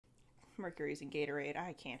Mercury's in Gatorade.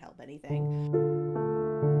 I can't help anything.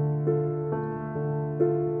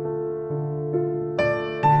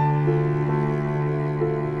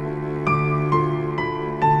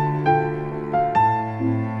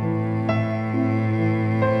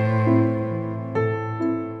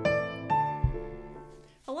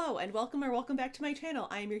 And welcome back to my channel.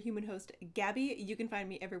 I am your human host, Gabby. You can find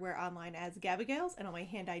me everywhere online as Gabigailss and on my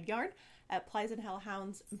hand-dyed yarn at Plies and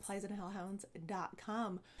Hellhounds and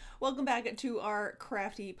pliesandhellhounds.com. Welcome back to our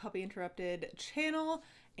crafty puppy interrupted channel.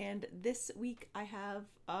 And this week I have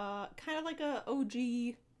kind of like a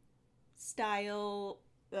OG style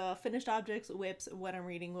finished objects, whips, what I'm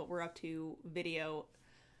reading, what we're up to video,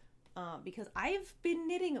 because I've been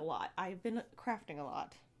knitting a lot. I've been crafting a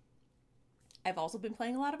lot. I've also been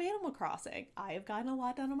playing a lot of Animal Crossing. I have gotten a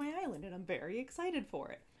lot done on my island and I'm very excited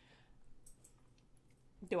for it.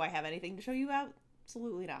 Do I have anything to show you about?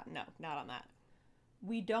 Absolutely not. No, not on that.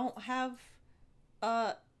 We don't have,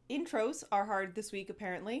 intros are hard this week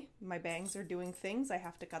apparently. My bangs are doing things. I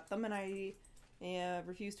have to cut them and I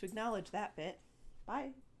refuse to acknowledge that bit.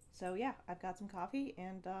 Bye. So yeah, I've got some coffee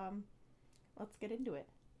and let's get into it.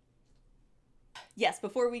 Yes,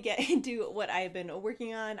 before we get into what I've been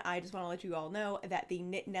working on, I just want to let you all know that the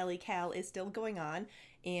KnitNellieKAL is still going on,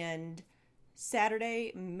 and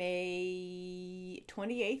Saturday, May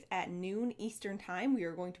 28th at noon Eastern Time, we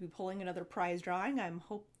are going to be pulling another prize drawing. I'm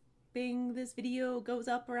hoping this video goes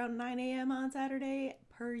up around 9 a.m. on Saturday,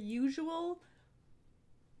 per usual.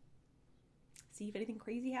 See if anything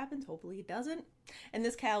crazy happens. Hopefully it doesn't. And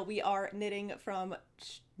this KAL, we are knitting from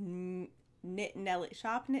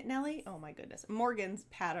Shop KnitNellie. Oh my goodness. Morgan's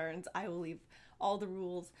patterns. I will leave all the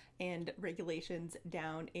rules and regulations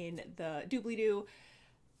down in the doobly-doo.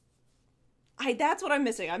 That's what I'm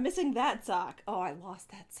missing. I'm missing that sock. Oh, I lost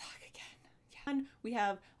that sock again. Yeah. We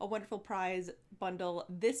have a wonderful prize bundle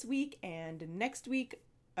this week, and next week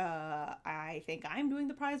I think I'm doing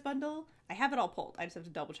the prize bundle. I have it all pulled. I just have to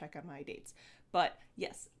double check on my dates. But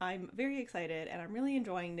yes, I'm very excited and I'm really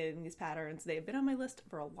enjoying knitting these patterns. They've been on my list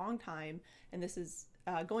for a long time, and this is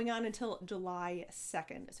going on until July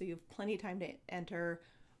 2nd. So you have plenty of time to enter.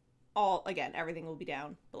 Again, everything will be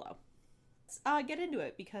down below. Let's get into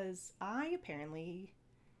it because I apparently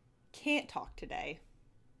can't talk today.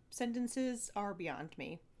 Sentences are beyond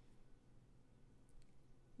me.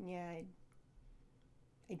 Yeah,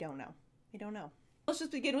 I don't know. I don't know. Let's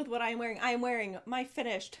just begin with what I am wearing. I am wearing my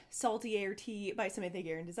finished Salty Air tee by Samantha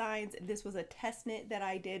Guerin Designs. This was a test knit that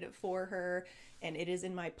I did for her, and it is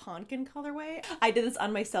in my pumpkin colorway. I did this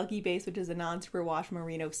on my Selkie base, which is a non-superwash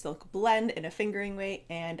merino silk blend in a fingering weight,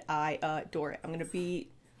 and I adore it. I'm gonna be...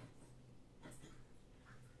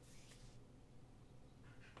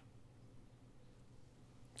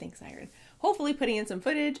 Thanks, Iron. Hopefully putting in some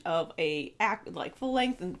footage of a like full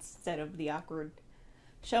length instead of the awkward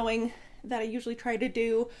showing that I usually try to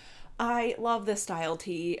do. I love this style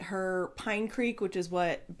tee. Her Pine Creek, which is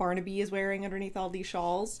what Barnaby is wearing underneath all these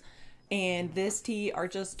shawls, and this tee are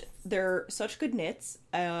just, they're such good knits.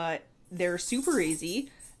 They're super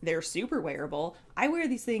easy. They're super wearable. I wear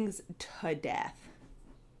these things to death.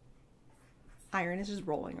 Iron is just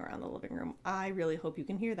rolling around the living room. I really hope you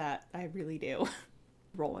can hear that. I really do.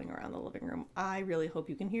 Rolling around the living room. I really hope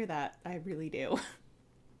you can hear that. I really do.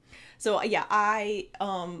 So yeah, I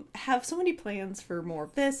have so many plans for more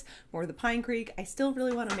of this, more of the Pine Creek. I still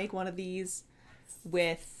really want to make one of these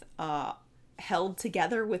with held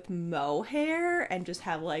together with mohair and just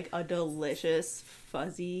have like a delicious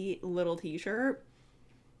fuzzy little t-shirt.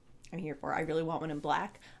 I'm here for it. I really want one in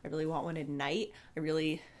black. I really want one in night. I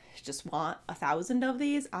really just want 1,000 of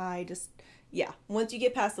these. Yeah, once you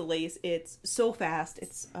get past the lace, it's so fast.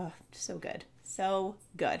 It's so good. So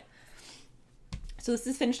good. So this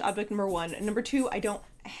is finished object number 1. Number 2, I don't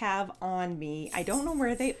have on me. I don't know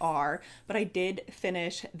where they are, but I did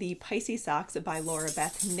finish the Pisces socks by Laura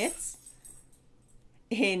Beth Knits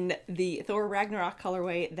in the Thor Ragnarok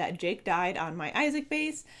colorway that Jake dyed on my Isaac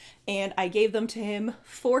base, and I gave them to him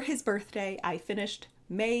for his birthday. I finished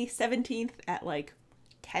May 17th at like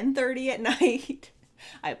 10:30 at night.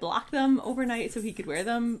 I blocked them overnight so he could wear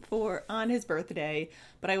them on his birthday,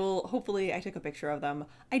 but I took a picture of them.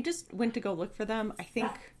 I just went to go look for them. I think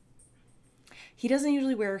he doesn't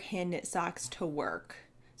usually wear hand knit socks to work,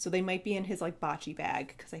 so they might be in his like bocce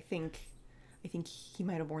bag, because I think he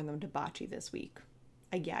might have worn them to bocce this week.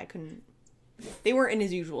 Yeah, I couldn't, they weren't in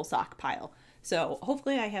his usual sock pile. So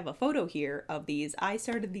hopefully I have a photo here of these. I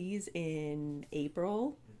started these in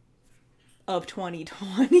April of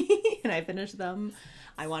 2020 and I finished them.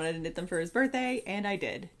 I wanted to knit them for his birthday and I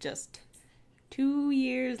did, just 2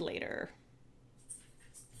 years later.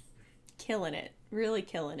 Killing it, really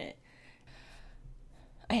killing it.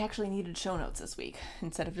 I actually needed show notes this week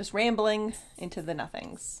instead of just rambling into the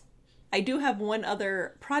nothings. I do have one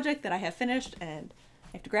other project that I have finished and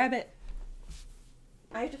I have to grab it.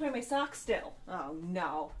 I have to find my socks still. Oh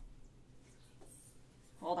no.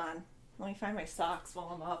 Hold on. Let me find my socks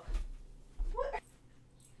while I'm up. What?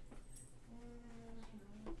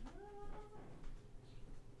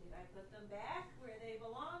 Did I put them back where they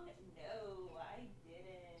belong? No, I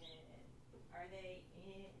didn't. Are they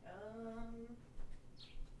in?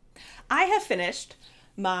 I have finished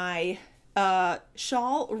my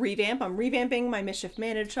shawl revamp. I'm revamping my Mischief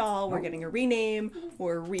Managed shawl. We're getting a rename.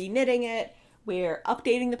 We're re-knitting it. We're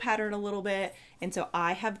updating the pattern a little bit. And so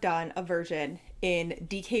I have done a version in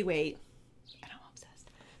DK weight. And I'm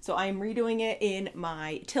obsessed. So I'm redoing it in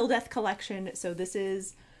my Till Death collection. So this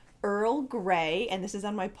is Earl Gray. And this is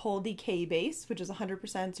on my PolDK base, which is 100%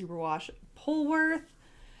 superwash Polworth.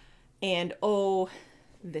 And oh,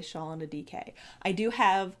 this shawl in a DK. I do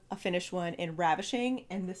have a finished one in Ravishing.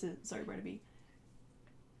 And this is, sorry, Barnaby.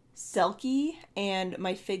 Selkie and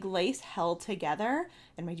my fig lace held together,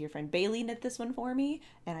 and my dear friend Bailey knit this one for me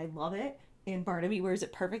and I love it, and Barnaby wears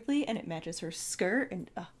it perfectly and it matches her skirt,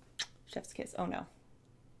 and chef's kiss. Oh no,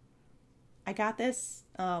 I got this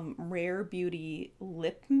Rare Beauty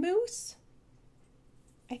lip mousse,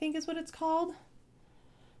 I think is what it's called.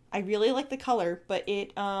 I really like the color, but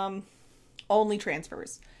it only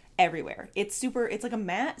transfers everywhere. It's like a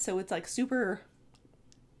matte, so it's like super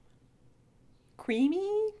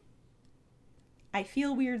creamy. I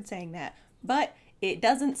feel weird saying that, but it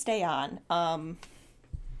doesn't stay on. I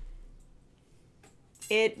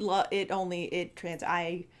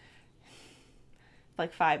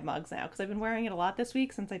like 5 mugs now because I've been wearing it a lot this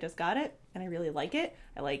week since I just got it, and I really like it.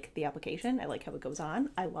 I like the application. I like how it goes on.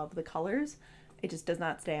 I love the colors. It just does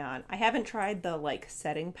not stay on. I haven't tried the like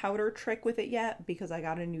setting powder trick with it yet because I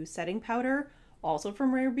got a new setting powder also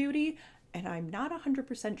from Rare Beauty, and I'm not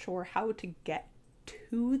 100% sure how to get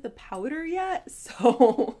to the powder yet,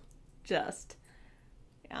 so just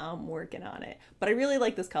I'm working on it. But I really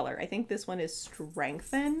like this color. I think this one is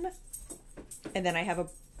Strengthen, and then I have a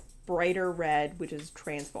brighter red which is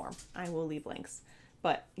Transform. I will leave links.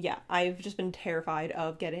 But yeah, I've just been terrified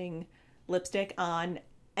of getting lipstick on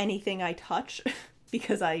anything I touch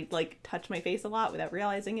because I like touch my face a lot without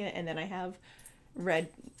realizing it, and then I have red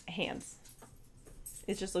hands.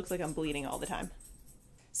 It just looks like I'm bleeding all the time.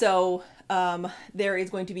 So there is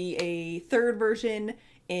going to be a third version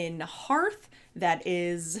in Hearth that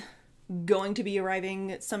is going to be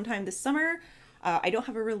arriving sometime this summer. I don't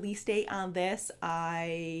have a release date on this.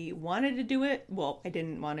 I wanted to do it. Well, I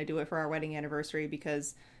didn't want to do it for our wedding anniversary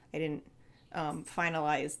because I didn't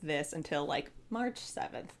finalize this until like March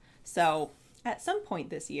 7th. So at some point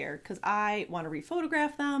this year, because I want to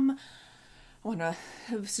rephotograph them, I want to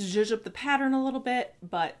zhuzh up the pattern a little bit,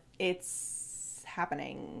 but it's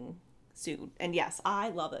happening soon. And yes, I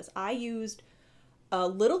love this. I used a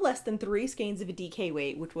little less than 3 skeins of a DK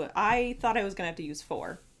weight, which I thought I was gonna have to use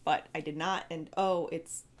 4, but I did not, and oh,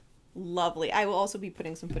 it's lovely. I will also be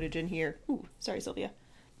putting some footage in here, ooh, sorry Sylvia,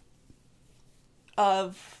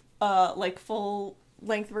 of like full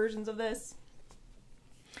length versions of this.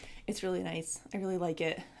 It's really nice. I really like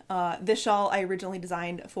it. This shawl I originally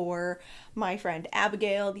designed for my friend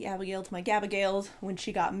Abigail, the Abigail to my Gabigailss, when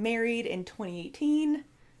she got married in 2018.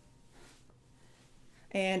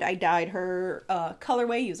 And I dyed her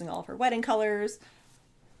colorway using all of her wedding colors.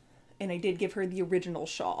 And I did give her the original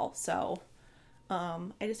shawl. So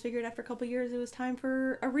I just figured after a couple years it was time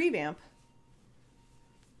for a revamp.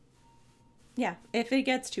 Yeah, if it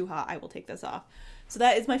gets too hot, I will take this off. So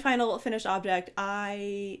that is my final finished object.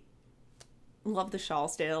 I love the shawl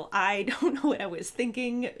still. I don't know what I was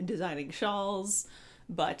thinking designing shawls,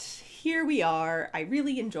 but here we are. I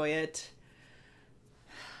really enjoy it.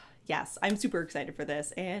 Yes, I'm super excited for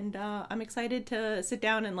this, and I'm excited to sit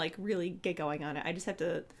down and like really get going on it. I just have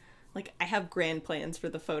to, like, I have grand plans for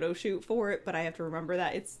the photo shoot for it, but I have to remember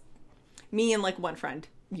that it's me and like one friend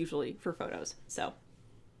usually for photos. So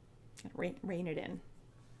rein it in.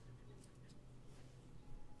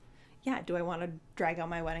 Yeah, do I want to drag out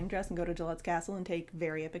my wedding dress and go to Gillette's Castle and take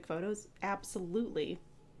very epic photos? Absolutely.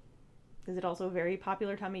 Is it also a very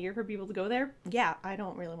popular time of year for people to go there? Yeah, I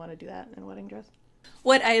don't really want to do that in a wedding dress.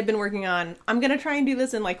 What I have been working on, I'm going to try and do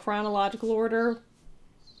this in like chronological order.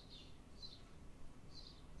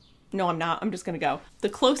 No, I'm not. I'm just going to go. The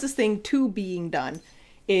closest thing to being done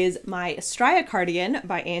is my Estrella cardigan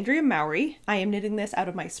by Andrea Mowry. I am knitting this out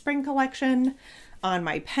of my spring collection on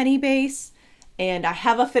my penny base. And I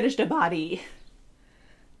have a finished body.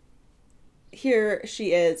 Here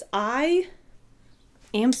she is. I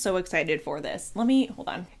am so excited for this. Let me, hold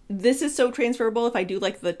on. This is so transferable if I do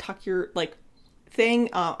like the tuck your like thing.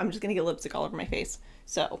 I'm just gonna get lipstick all over my face.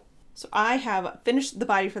 So I have finished the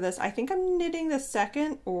body for this. I think I'm knitting the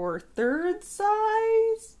second or third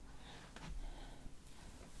size.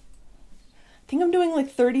 I think I'm doing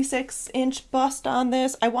like 36-inch bust on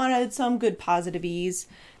this. I wanted some good positive ease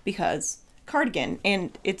because cardigan,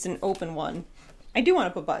 and it's an open one. I do want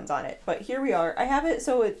to put buttons on it, but here we are. I have it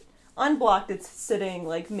so it's unblocked. It's sitting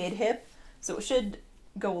like mid-hip, so it should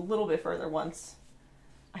go a little bit further once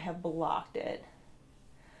I have blocked it.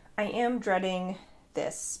 I am dreading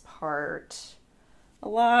this part a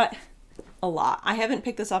lot. I haven't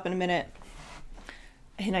picked this up in a minute,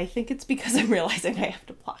 and I think it's because I'm realizing I have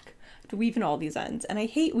to weave in all these ends, and I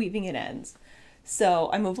hate weaving in ends. So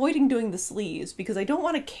I'm avoiding doing the sleeves because I don't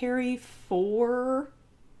want to carry 4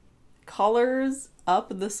 colors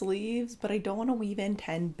up the sleeves, but I don't want to weave in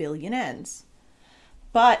 10 billion ends.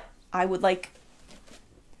 But I would like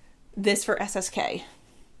this for SSK.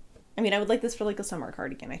 I mean, I would like this for like a summer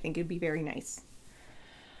cardigan. I think it'd be very nice.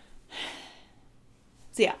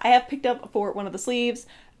 So yeah, I have picked up for one of the sleeves,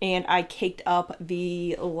 and I caked up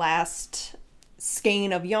the last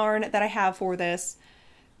skein of yarn that I have for this,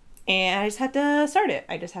 and I just have to start it.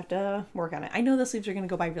 I just have to work on it. I know the sleeves are going to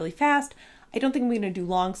go by really fast. I don't think I'm going to do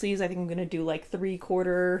long sleeves. I think I'm going to do like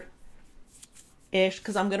 3/4-ish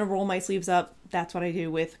because I'm going to roll my sleeves up. That's what I do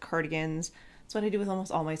with cardigans. That's what I do with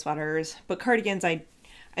almost all my sweaters. But cardigans, I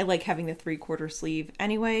like having the 3/4 sleeve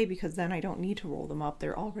anyway because then I don't need to roll them up.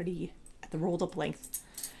 They're already at the rolled up length.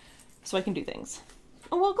 So I can do things.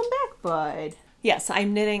 Oh, welcome back, bud. Yes,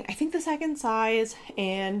 I'm knitting, I think the second size,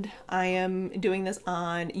 and I am doing this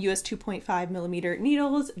on US 2.5 millimeter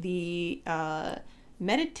needles, the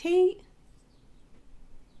Meditate.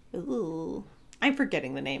 Ooh, I'm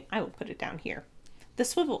forgetting the name. I will put it down here. The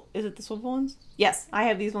swivel, is it the swivel ones? Yes, I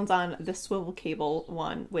have these ones on the swivel cable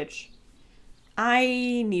one, which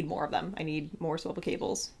I need more of them. I need more swivel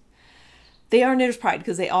cables. They are Knitter's Pride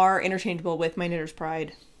because they are interchangeable with my Knitter's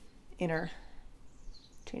Pride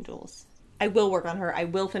interchangeables. I will work on her. I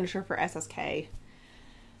will finish her for SSK.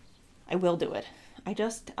 I will do it. I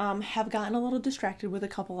just have gotten a little distracted with a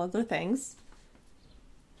couple other things.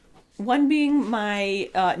 One being my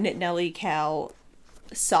KnitNellieKAL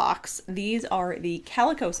socks. These are the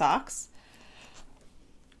calico socks,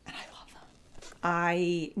 and I love them.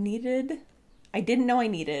 I didn't know I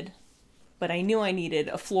needed, but I knew I needed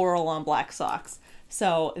a floral on black socks.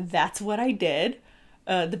 So that's what I did.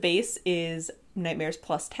 The base is Nightmares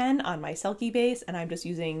plus 10 on my Selkie base, and I'm just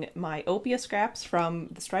using my Opia scraps from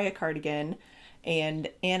the Strya cardigan and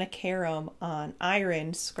Anna Karam on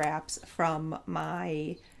Iron scraps from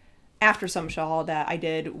my After Some shawl that I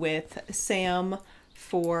did with Sam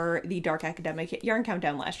for the Dark Academic Yarn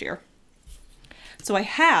Countdown last year. So I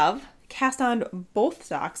have cast on both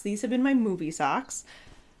socks. These have been my movie socks.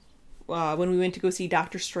 When we went to go see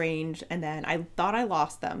Doctor Strange, and then I thought I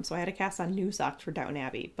lost them, so I had to cast on new socks for Downton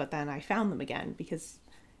Abbey, but then I found them again because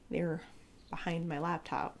they're behind my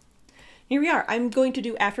laptop. Here we are. I'm going to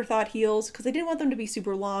do Afterthought heels because I didn't want them to be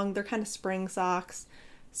super long. They're kind of spring socks.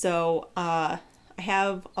 So I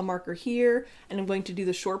have a marker here, and I'm going to do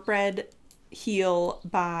the shortbread heel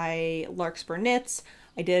by Larkspur Knits.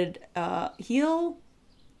 I did a heel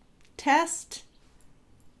test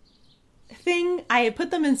thing. I had put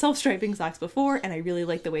them in self-striping socks before, and I really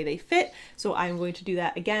like the way they fit, so I'm going to do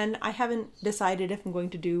that again. I haven't decided if I'm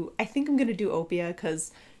going to do, I think I'm going to do Opia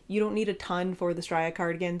because you don't need a ton for the Strya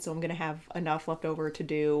cardigan, so I'm going to have enough left over to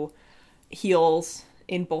do heels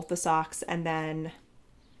in both the socks, and then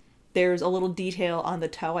there's a little detail on the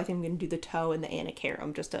toe. I think I'm going to do the toe and the Anna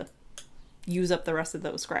Karam just to use up the rest of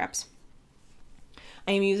those scraps.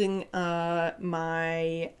 I am using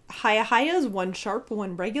my Hayas, one sharp,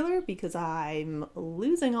 one regular, because I'm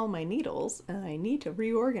losing all my needles and I need to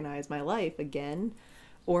reorganize my life again.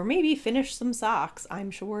 Or maybe finish some socks. I'm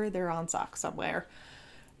sure they're on socks somewhere.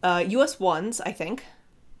 US 1s, I think.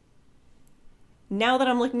 Now that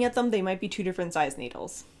I'm looking at them, they might be 2 different size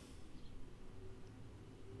needles.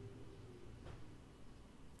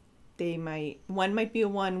 One might be a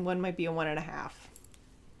 1, one might be a 1.5.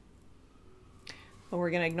 But we're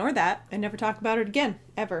going to ignore that and never talk about it again,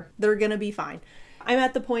 ever. They're going to be fine. I'm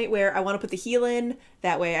at the point where I want to put the heel in.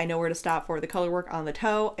 That way I know where to stop for the color work on the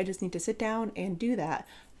toe. I just need to sit down and do that.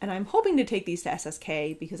 And I'm hoping to take these to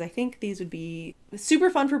SSK because I think these would be super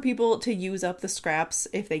fun for people to use up the scraps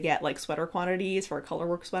if they get like sweater quantities for a color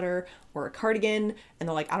work sweater or a cardigan. And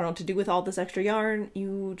they're like, I don't know what to do with all this extra yarn.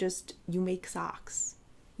 You make socks.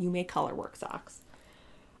 You make color work socks.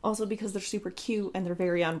 Also because they're super cute and they're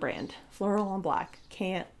very on brand. Floral on black.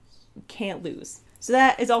 Can't lose. So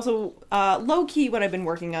that is also low-key what I've been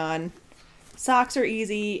working on. Socks are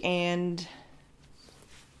easy, and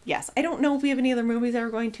yes, I don't know if we have any other movies that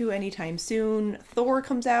we're going to anytime soon. Thor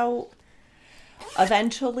comes out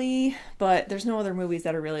eventually, but there's no other movies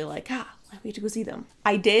that are really like, we have to go see them.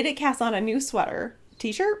 I did cast on a new sweater,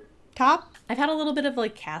 t-shirt, top. I've had a little bit of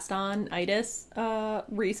like cast on itis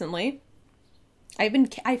recently.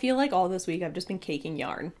 I feel like all this week I've just been caking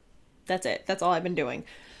yarn. That's it. That's all I've been doing.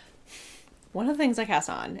 One of the things I cast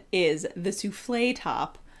on is the souffle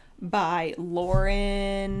top by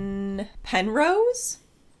Lauren Penrose.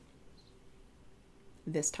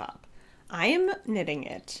 This top. I am knitting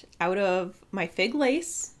it out of my fig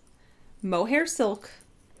lace mohair silk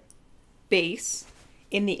base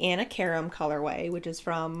in the Anna Karam colorway, which is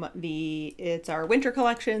from it's our winter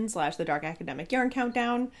collection / the Dark Academic Yarn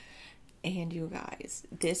Countdown. And you guys,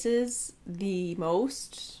 this is the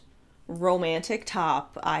most romantic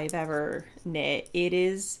top I've ever knit. It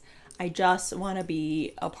is, I just want to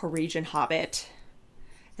be a Parisian hobbit,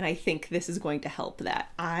 and I think this is going to help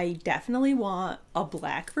that. I definitely want a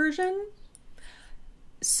black version.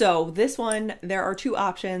 So this one, there are two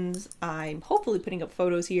options. I'm hopefully putting up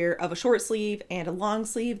photos here of a short sleeve and a long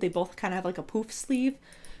sleeve. They both kind of have like a poof sleeve.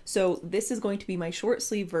 So this is going to be my short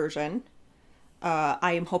sleeve version.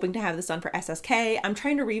 I am hoping to have this done for SSK. I'm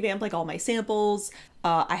trying to revamp like all my samples.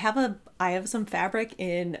 I have some fabric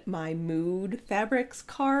in my Mood Fabrics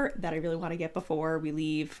cart that I really want to get before we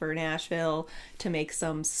leave for Nashville to make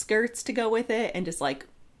some skirts to go with it and just like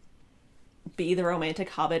be the romantic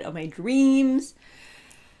hobbit of my dreams.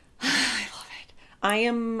 I love it. I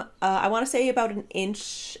am, I want to say about 1.5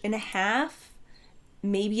 inches,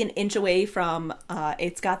 maybe 1 inch away from,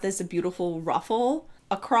 it's got this beautiful ruffle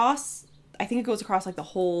across. I think it goes across like the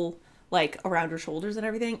whole, like around your shoulders and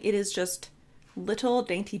everything. It is just little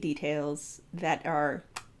dainty details that are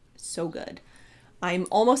so good. I'm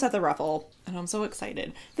almost at the ruffle and I'm so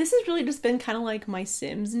excited. This has really just been kind of like my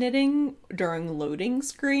Sims knitting during loading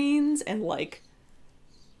screens and like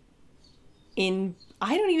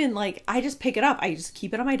I don't even like, I just pick it up. I just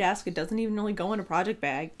keep it on my desk. It doesn't even really go in a project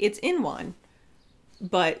bag. It's in one,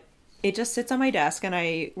 but it just sits on my desk and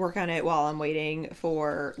I work on it while I'm waiting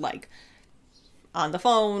for like on the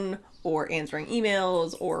phone or answering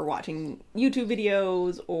emails or watching YouTube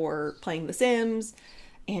videos or playing The Sims,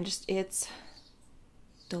 and just it's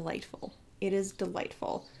delightful. It is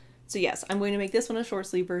delightful. So yes, I'm going to make this one a short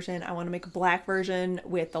sleeve version. I want to make a black version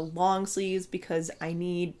with the long sleeves because I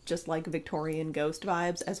need just like Victorian ghost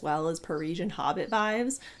vibes as well as Parisian hobbit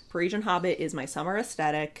vibes. Parisian hobbit is my summer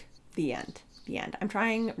aesthetic. The end. The end. I'm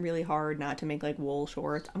trying really hard not to make like wool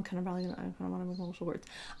shorts. I kind of want to make wool shorts.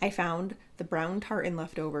 I found the brown tartan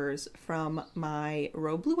leftovers from my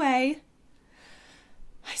robe bluet.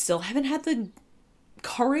 I still haven't had the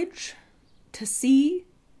courage to see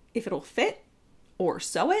if it'll fit or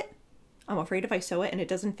sew it. I'm afraid if I sew it and it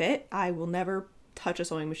doesn't fit, I will never touch a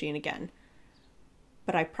sewing machine again.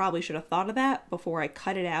 But I probably should have thought of that before I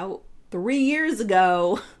cut it out 3 years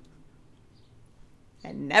ago.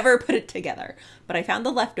 And never put it together. But I found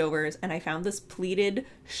the leftovers and I found this pleated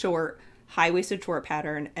short, high-waisted short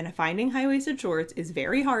pattern, and finding high-waisted shorts is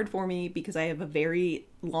very hard for me because I have a very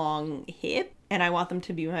long hip and I want them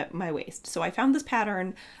to be my waist. So I found this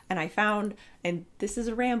pattern and this is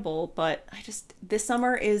a ramble, but this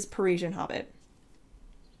summer is Parisian hobbit.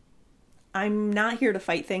 I'm not here to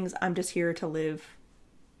fight things. I'm just here to live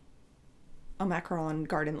a Macron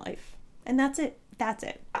garden life. And that's it. That's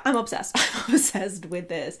it. I'm obsessed. I'm obsessed with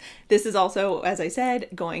this. This is also, as I said,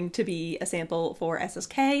 going to be a sample for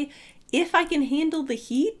SSK. If I can handle the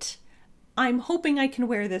heat, I'm hoping I can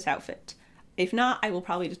wear this outfit. If not, I will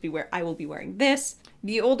probably just I will be wearing this.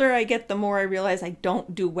 The older I get, the more I realize I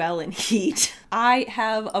don't do well in heat. I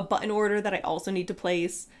have a button order that I also need to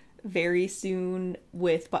place very soon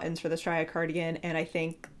with buttons for the Straya cardigan, and I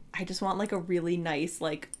think I just want like a really nice,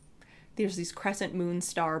 like, there's these crescent moon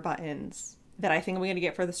star buttons that I think I'm going to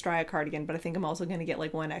get for the Straya cardigan, but I think I'm also going to get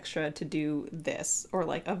like one extra to do this, or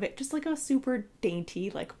like just like a super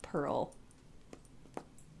dainty like pearl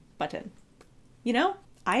button. You know?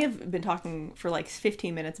 I have been talking for like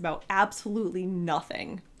 15 minutes about absolutely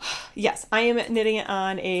nothing. Yes, I am knitting it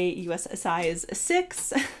on a US size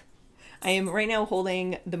 6. I am right now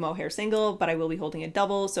holding the mohair single, but I will be holding a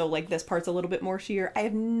double, so like this part's a little bit more sheer. I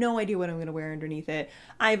have no idea what I'm going to wear underneath it.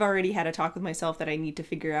 I've already had a talk with myself that I need to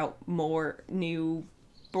figure out more new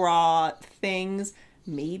bra things.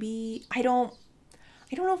 Maybe, I don't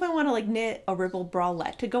know if I want to like knit a rippled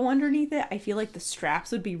bralette to go underneath it. I feel like the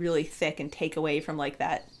straps would be really thick and take away from like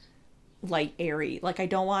that light airy. Like I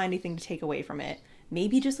don't want anything to take away from it.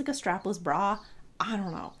 Maybe just like a strapless bra. I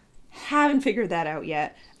don't know. Haven't figured that out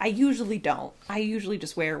yet. I usually don't. I usually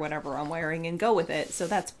just wear whatever I'm wearing and go with it. So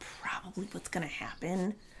that's probably what's going to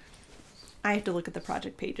happen. I have to look at the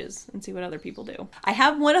project pages and see what other people do. I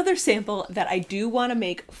have one other sample that I do want to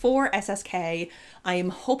make for SSK. I am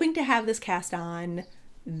hoping to have this cast on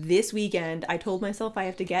this weekend. I told myself I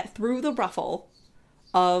have to get through the ruffle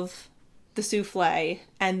of the souffle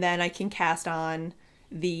and then I can cast on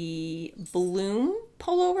the bloom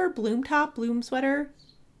pullover, bloom top, bloom sweater.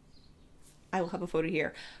 I will have a photo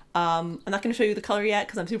here. I'm not going to show you the color yet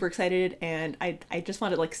because I'm super excited and I just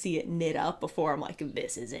want to like see it knit up before I'm like,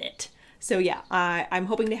 this is it. So yeah, I'm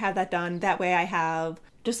hoping to have that done. That way I have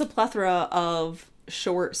just a plethora of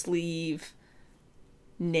short sleeve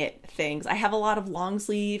knit things. I have a lot of long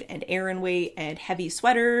sleeve and Aran weight and heavy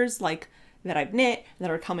sweaters like that I've knit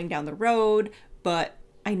that are coming down the road, but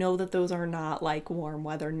I know that those are not like warm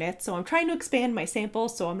weather knits. So I'm trying to expand my sample.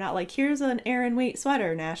 So I'm not like, here's an Aran weight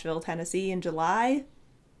sweater, Nashville, Tennessee in July.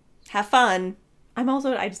 Have fun. I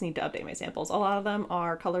just need to update my samples. A lot of them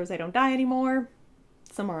are colors I don't dye anymore.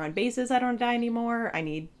 Some are on bases I don't dye anymore. I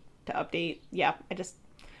need to update. Yeah,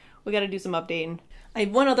 we got to do some updating. I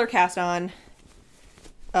have one other cast on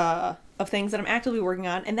of things that I'm actively working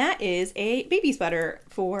on, and that is a baby sweater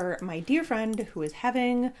for my dear friend who is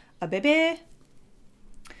having a baby.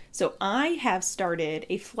 So I have started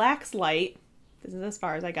a flax light. This is as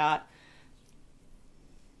far as I got.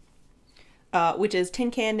 Which is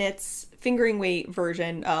Tin Can Knit's fingering weight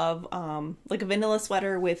version of like a vanilla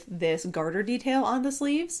sweater with this garter detail on the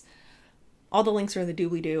sleeves. All the links are in the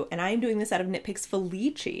doobly-doo, and I am doing this out of Knit Picks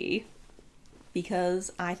Felici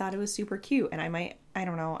because I thought it was super cute, and I might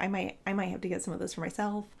have to get some of this for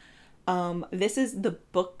myself. This is the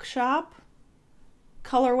Bookshop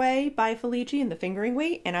colorway by Felici in the fingering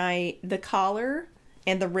weight, and the collar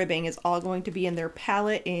and the ribbing is all going to be in their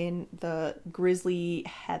palette in the Grizzly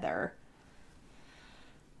Heather.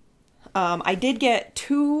 I did get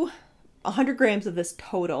 100 grams of this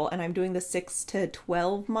total, and I'm doing the 6 to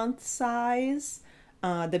 12 month size.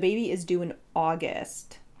 The baby is due in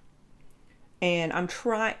August, and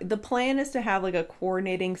the plan is to have like a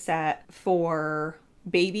coordinating set for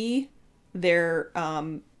baby, their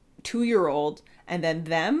 2-year-old, and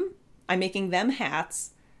then I'm making them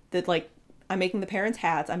hats that I'm making the parents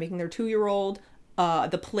hats. I'm making their 2-year-old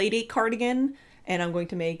the Playdate cardigan, and I'm going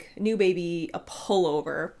to make new baby a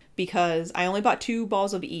pullover because I only bought 2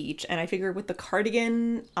 balls of each, and I figured with the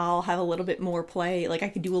cardigan I'll have a little bit more play. Like I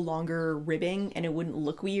could do a longer ribbing and it wouldn't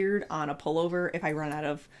look weird on a pullover if I run out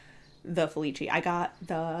of the Felici. I got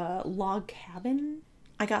the Log Cabin.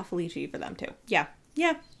 I got Felici for them too. Yeah.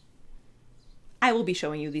 I will be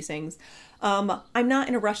showing you these things. I'm not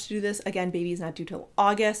in a rush to do this. Again, baby's not due till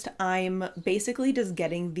August. I'm basically just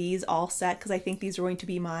getting these all set because I think these are going to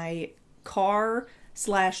be my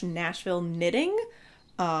car/Nashville knitting.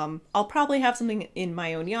 I'll probably have something in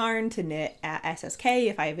my own yarn to knit at SSK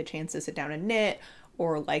if I have a chance to sit down and knit,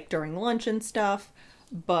 or like during lunch and stuff.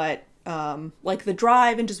 But like the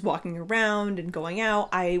drive and just walking around and going out,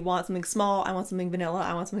 I want something small, I want something vanilla,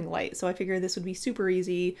 I want something light. So I figured this would be super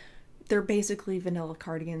easy. They're basically vanilla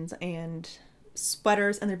cardigans and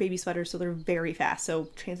sweaters, and they're baby sweaters, so they're very fast. So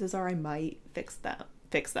chances are I might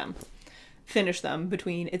finish them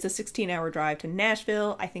between, it's a 16-hour drive to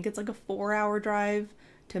Nashville. I think it's like a 4-hour drive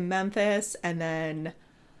to Memphis, and then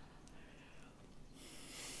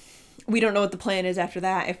we don't know what the plan is after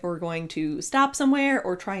that, if we're going to stop somewhere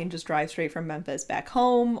or try and just drive straight from Memphis back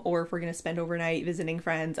home, or if we're going to spend overnight visiting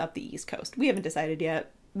friends up the East Coast. We haven't decided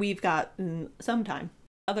yet. We've got some time.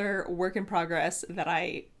 Other work in progress that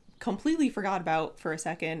I completely forgot about for a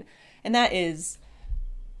second, and that is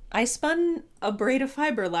I spun a braid of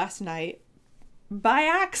fiber last night by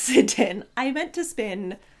accident. I meant to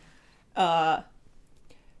spin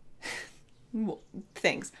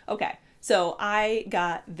things. Okay, so I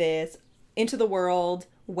got this Into the World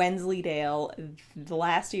Wensleydale the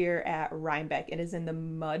last year at Rhinebeck. It is in the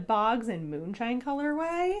Mud Bogs and Moonshine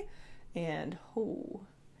colorway, and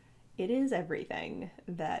it is everything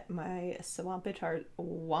that my Swampage heart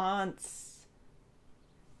wants.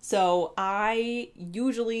 So I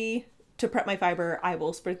usually, to prep my fiber, I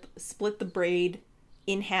will split the braid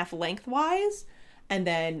in half lengthwise and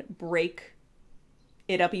then break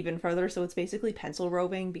it up even further. So it's basically pencil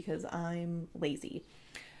roving because I'm lazy.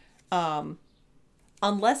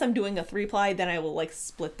 Unless I'm doing a 3-ply, then I will like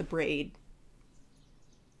split the braid.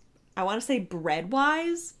 I want to say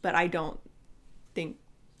breadwise, but I don't think,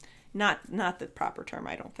 not the proper term,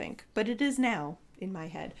 I don't think, but it is now. in my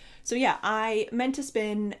head. So yeah, I meant to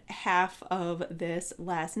spin half of this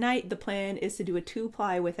last night. The plan is to do a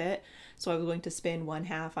 2-ply with it. So I was going to spin one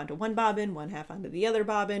half onto one bobbin, one half onto the other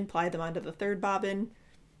bobbin, ply them onto the third bobbin.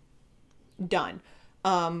 Done.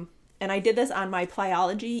 And I did this on my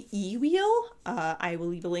Plyology e-wheel. I will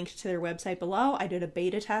leave a link to their website below. I did a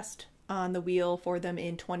beta test on the wheel for them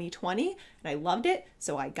in 2020 and I loved it,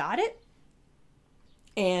 so I got it.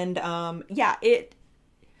 And yeah, the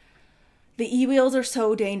e-wheels are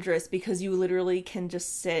so dangerous because you literally can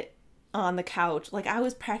just sit on the couch. Like, I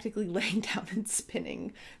was practically laying down and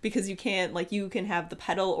spinning because you can't, like, you can have the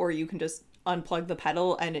pedal or you can just unplug the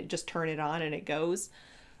pedal and it just turn it on and it goes.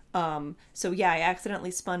 So yeah, I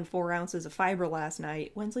accidentally spun 4 ounces of fiber last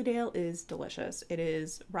night. Wensleydale is delicious. It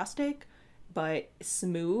is rustic, but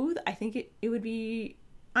smooth. I think it would be,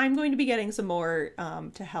 I'm going to be getting some more,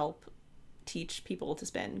 to help teach people to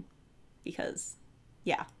spin because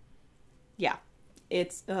yeah,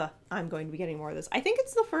 it's, I'm going to be getting more of this. I think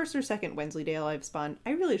it's the first or second Wensleydale I've spun.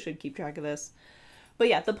 I really should keep track of this. But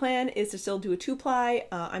yeah, the plan is to still do a 2-ply.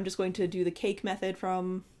 I'm just going to do the cake method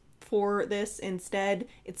for this instead.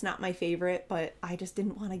 It's not my favorite, but I just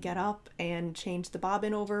didn't want to get up and change the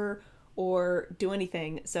bobbin over or do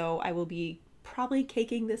anything. So I will be probably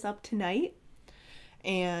caking this up tonight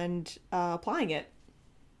and applying it.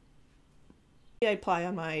 I apply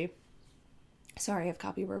on my, sorry, I have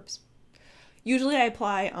copy burps. Usually I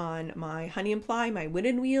apply on my Honey and Ply, my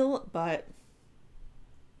wooden wheel, but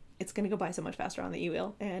it's gonna go by so much faster on the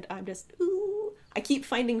e-wheel, and I'm just, ooh. I keep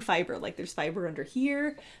finding fiber. Like, there's fiber under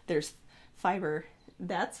here, there's fiber,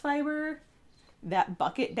 that's fiber, that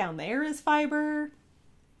bucket down there is fiber,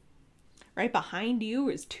 right behind you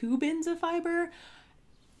is 2 bins of fiber,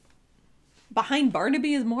 behind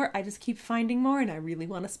Barnaby is more. I just keep finding more and I really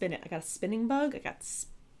want to spin it. I got a spinning bug. I got it's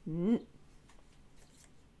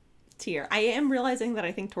here. I am realizing that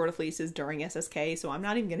I think Tour de Fleece is during SSK, so I'm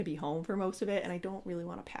not even going to be home for most of it, and I don't really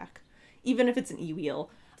want to pack. Even if it's an e-wheel,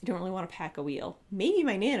 I don't really want to pack a wheel. Maybe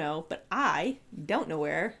my Nano, but I don't know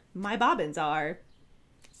where my bobbins are.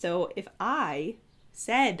 So if I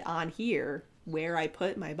said on here where I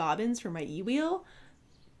put my bobbins for my e-wheel,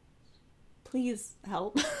 please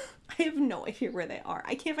help. I have no idea where they are.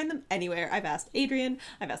 I can't find them anywhere. I've asked Adrian,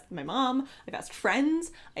 I've asked my mom, I've asked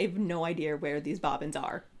friends. I have no idea where these bobbins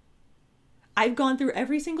are. I've gone through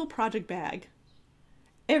every single project bag,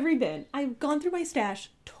 every bin. I've gone through my stash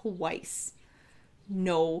twice.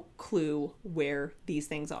 No clue where these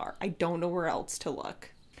things are. I don't know where else to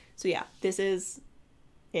look. So yeah, this is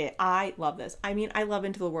it. I love this. I mean, I love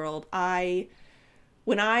Into the World.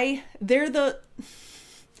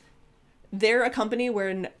 They're a company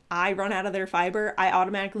when I run out of their fiber, I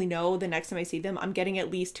automatically know the next time I see them, I'm getting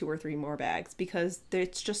at least 2 or 3 more bags because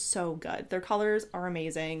it's just so good. Their colors are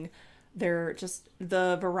amazing. They're just,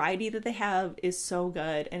 the variety that they have is so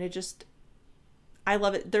good, and it just, I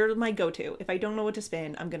love it. They're my go-to. If I don't know what to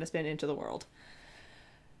spin, I'm going to spin Into the World.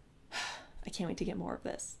 I can't wait to get more of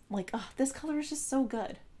this. Like, oh, this color is just so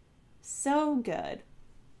good. So good.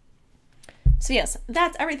 So yes,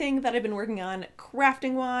 that's everything that I've been working on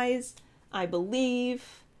crafting-wise, I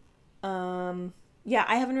believe. Yeah,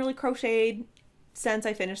 I haven't really crocheted since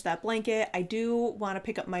I finished that blanket. I do want to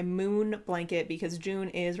pick up my moon blanket because June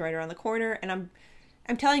is right around the corner, and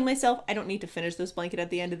I'm telling myself I don't need to finish this blanket at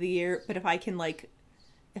the end of the year, but if I can, like,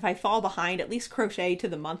 if I fall behind, at least crochet to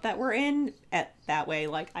the month that we're in, that way,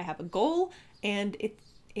 like, I have a goal, and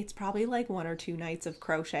it's probably like 1 or 2 nights of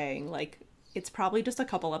crocheting. Like, it's probably just a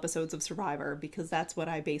couple episodes of Survivor because that's what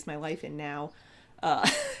I base my life in now,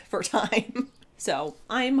 for time. So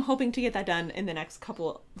I'm hoping to get that done in the next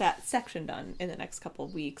that section done in the next couple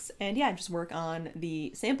of weeks. And yeah, just work on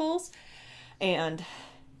the samples and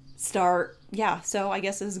start. Yeah, so I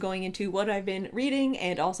guess this is going into what I've been reading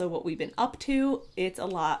and also what we've been up to. It's a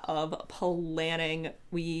lot of planning.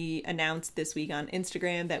 We announced this week on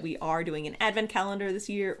Instagram that we are doing an advent calendar this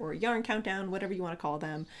year, or yarn countdown, whatever you want to call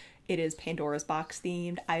them. It is Pandora's Box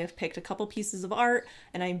themed. I have picked a couple pieces of art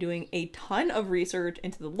and I'm doing a ton of research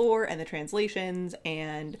into the lore and the translations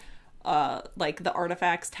and like the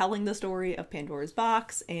artifacts telling the story of Pandora's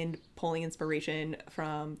Box, and pulling inspiration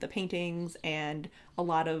from the paintings and a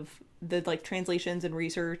lot of the like translations and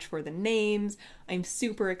research for the names. I'm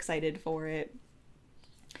super excited for it.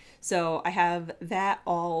 So I have that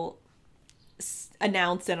all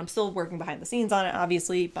announced, and I'm still working behind the scenes on it,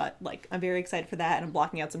 obviously, but like I'm very excited for that, and I'm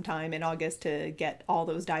blocking out some time in August to get all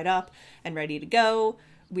those dyed up and ready to go.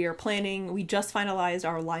 We just finalized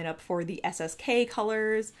our lineup for the SSK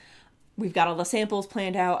colors. We've got all the samples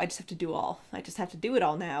planned out. I just have to do it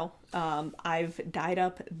all now. I've dyed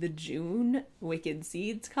up the June Wicked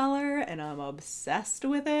Seeds color and I'm obsessed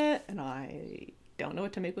with it, and I don't know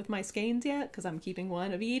what to make with my skeins yet because I'm keeping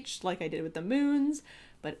one of each like I did with the moons,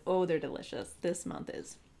 but oh, they're delicious. This month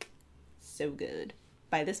is so good.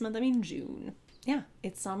 By this month I mean June. Yeah,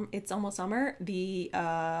 it's almost summer. The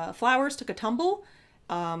flowers took a tumble.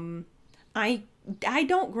 I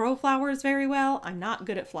don't grow flowers very well. I'm not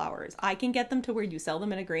good at flowers. I can get them to where you sell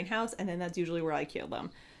them in a greenhouse, and then that's usually where I kill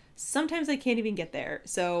them. Sometimes I can't even get there.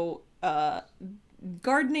 So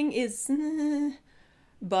gardening is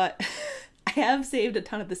but I have saved a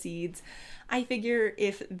ton of the seeds. I figure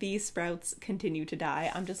if these sprouts continue to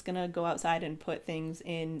die, I'm just gonna go outside and put things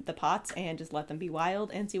in the pots and just let them be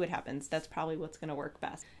wild and see what happens. That's probably what's gonna work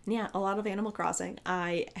best. And yeah, a lot of Animal Crossing.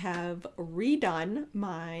 I have redone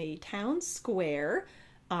my town square.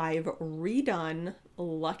 I've redone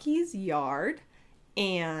Lucky's yard.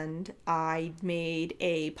 And I made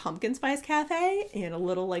a pumpkin spice cafe and a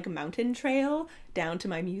little like mountain trail down to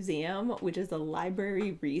my museum, which is the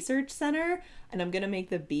library research center. And I'm gonna make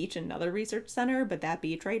the beach another research center, but that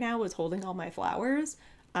beach right now is holding all my flowers.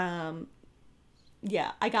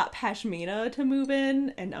 Yeah, I got Pashmina to move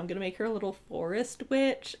in, and I'm gonna make her a little forest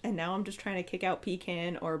witch. And now I'm just trying to kick out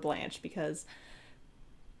Pecan or Blanche because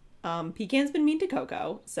Pecan's been mean to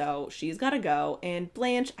Coco, so she's gotta go. And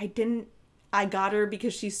Blanche, I got her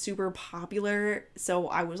because she's super popular, so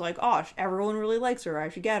I was like, oh, everyone really likes her, I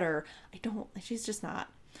should get her. She's just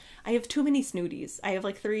not. I have too many snooties. I have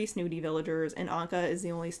like 3 snooty villagers, and Anka is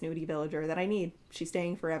the only snooty villager that I need. She's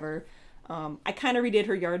staying forever. I kind of redid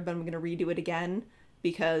her yard, but I'm going to redo it again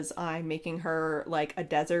because I'm making her like a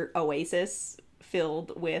desert oasis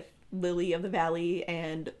filled with lily of the valley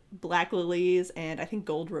and black lilies and I think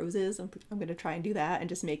gold roses. I'm going to try and do that and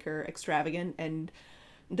just make her extravagant and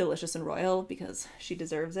delicious and royal because she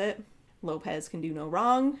deserves it. Lopez can do no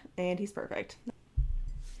wrong, and he's perfect.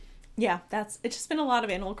 Yeah, it's just been a lot of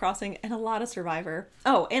Animal Crossing and a lot of Survivor.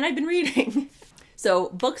 Oh, and I've been reading.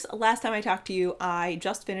 So books, last time I talked to you, I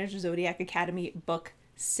just finished Zodiac Academy book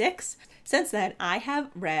 6. Since then, I have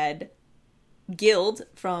read Guild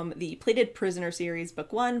from the Plated Prisoner series,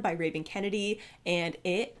 book 1 by Raven Kennedy, and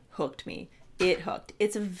it hooked me. It hooked.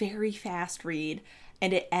 It's a very fast read,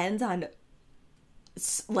 and it ends on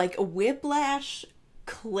like a whiplash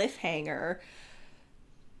cliffhanger,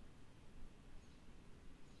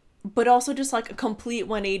 but also just like a complete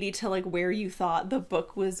 180 to like where you thought the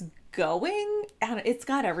book was going. And it's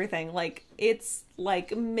got everything. Like, it's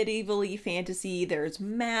like medievally fantasy, there's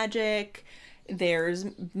magic, there's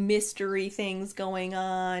mystery things going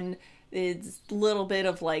on, it's a little bit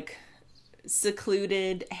of like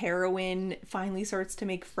secluded heroine finally starts to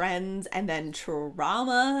make friends, and then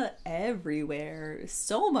trauma everywhere.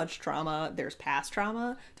 So much trauma. There's past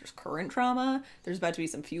trauma, there's current trauma, there's about to be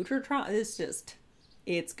some future trauma.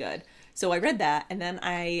 It's good. So I read that, and then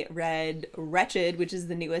I read Wretched, which is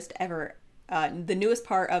the newest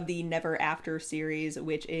part of the Never After series,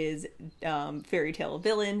 which is fairy tale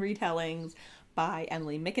villain retellings by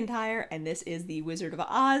Emily McIntyre, and this is the Wizard of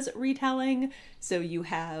Oz retelling. So you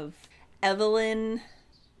have Evelyn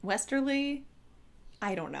Westerly,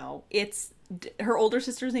 I don't know. Her older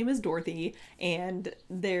sister's name is Dorothy, and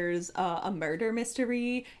there's a murder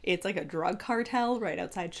mystery. It's like a drug cartel right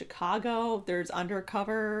outside Chicago. There's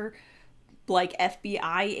undercover like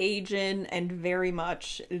FBI agent, and very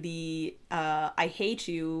much the I hate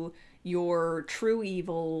you, you're true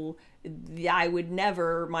evil, I would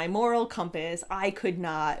never, my moral compass, I could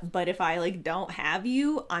not, but if I like don't have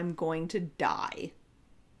you, I'm going to die.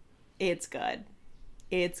 It's good.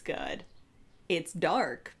 It's good. It's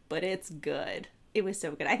dark, but it's good. It was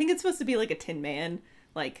so good. I think it's supposed to be like a Tin Man.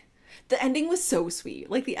 Like, the ending was so sweet.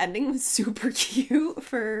 Like, the ending was super cute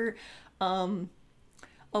for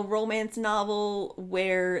a romance novel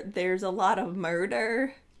where there's a lot of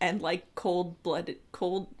murder and like cold-blooded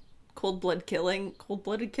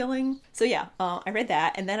killing. So yeah, I read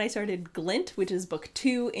that, and then I started Glint, which is book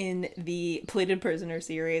 2 in the Plated Prisoner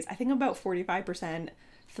series. I think I'm about 45%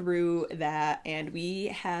 through that, and we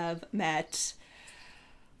have met,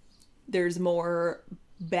 there's more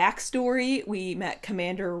backstory. We met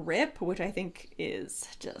Commander Rip, which I think is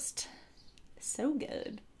just so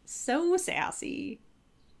good, so sassy,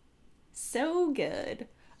 so good,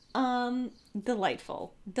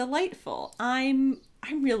 delightful. I'm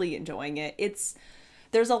really enjoying it.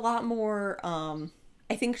 There's a lot more,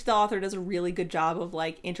 I think the author does a really good job of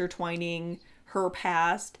like intertwining her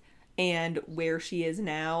past and where she is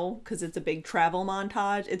now, because it's a big travel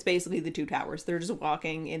montage. It's basically the Two Towers. They're just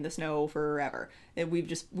walking in the snow forever. And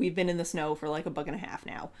we've been in the snow for like a book and a half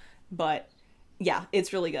now. But yeah,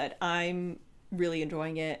 it's really good. I'm really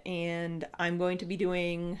enjoying it, and I'm going to be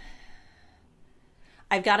doing...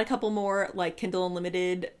 I've got a couple more like Kindle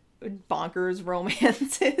Unlimited bonkers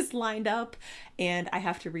romances lined up, and I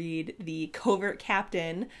have to read The Covert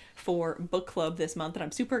Captain for book club this month, and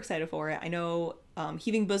I'm super excited for it. I know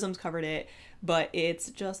Heaving Bosoms covered it, but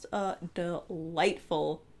it's just a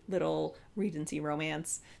delightful little Regency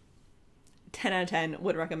romance. 10 out of 10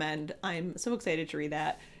 would recommend. I'm so excited to read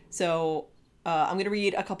that. So I'm gonna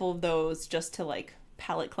read a couple of those just to like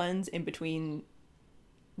palate cleanse in between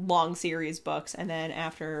long series books, and then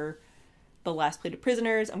after The Last Plate of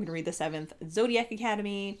Prisoners, I'm gonna read the 7th Zodiac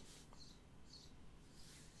Academy.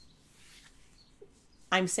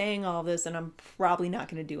 I'm saying all this, and I'm probably not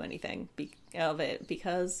gonna do anything of it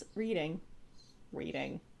because reading.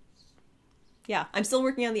 Yeah, I'm still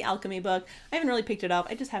working on the alchemy book. I haven't really picked it up.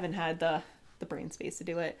 I just haven't had the brain space to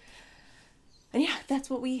do it. And yeah, that's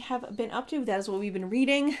what we have been up to. That is what we've been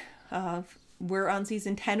reading. We're on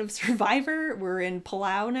season 10 of Survivor. We're in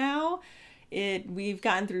Palau now. We've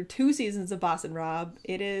gotten through 2 seasons of Boss and Rob.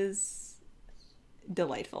 It is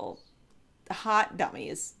delightful. Hot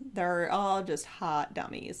dummies. They're all just hot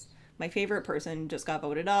dummies. My favorite person just got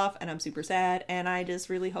voted off, and I'm super sad. And I just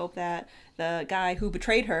really hope that the guy who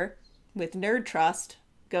betrayed her with Nerd Trust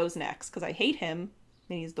goes next, because I hate him,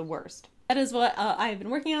 and he's the worst. That is what I've been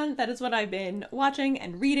working on. That is what I've been watching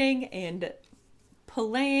and reading and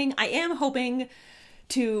playing. I am hoping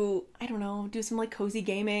to, I don't know, do some like cozy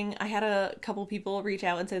gaming. I had a couple people reach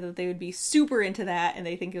out and say that they would be super into that and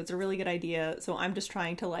they think it's a really good idea. So I'm just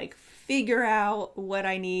trying to like figure out what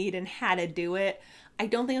I need and how to do it. I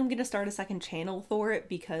don't think I'm going to start a second channel for it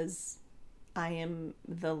because I am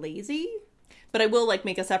the lazy, but I will like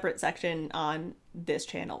make a separate section on this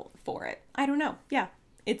channel for it. I don't know. Yeah.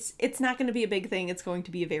 It's not going to be a big thing. It's going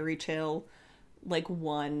to be a very chill, like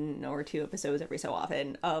 1 or 2 episodes every so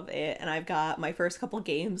often of it. And I've got my first couple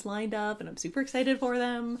games lined up and I'm super excited for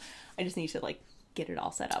them. I just need to like get it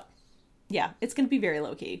all set up. Yeah, it's going to be very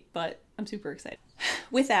low key, but I'm super excited.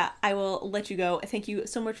 With that, I will let you go. Thank you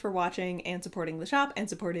so much for watching and supporting the shop and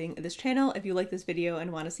supporting this channel. If you like this video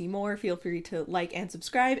and want to see more, feel free to like and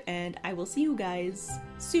subscribe, and I will see you guys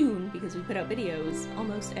soon because we put out videos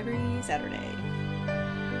almost every Saturday.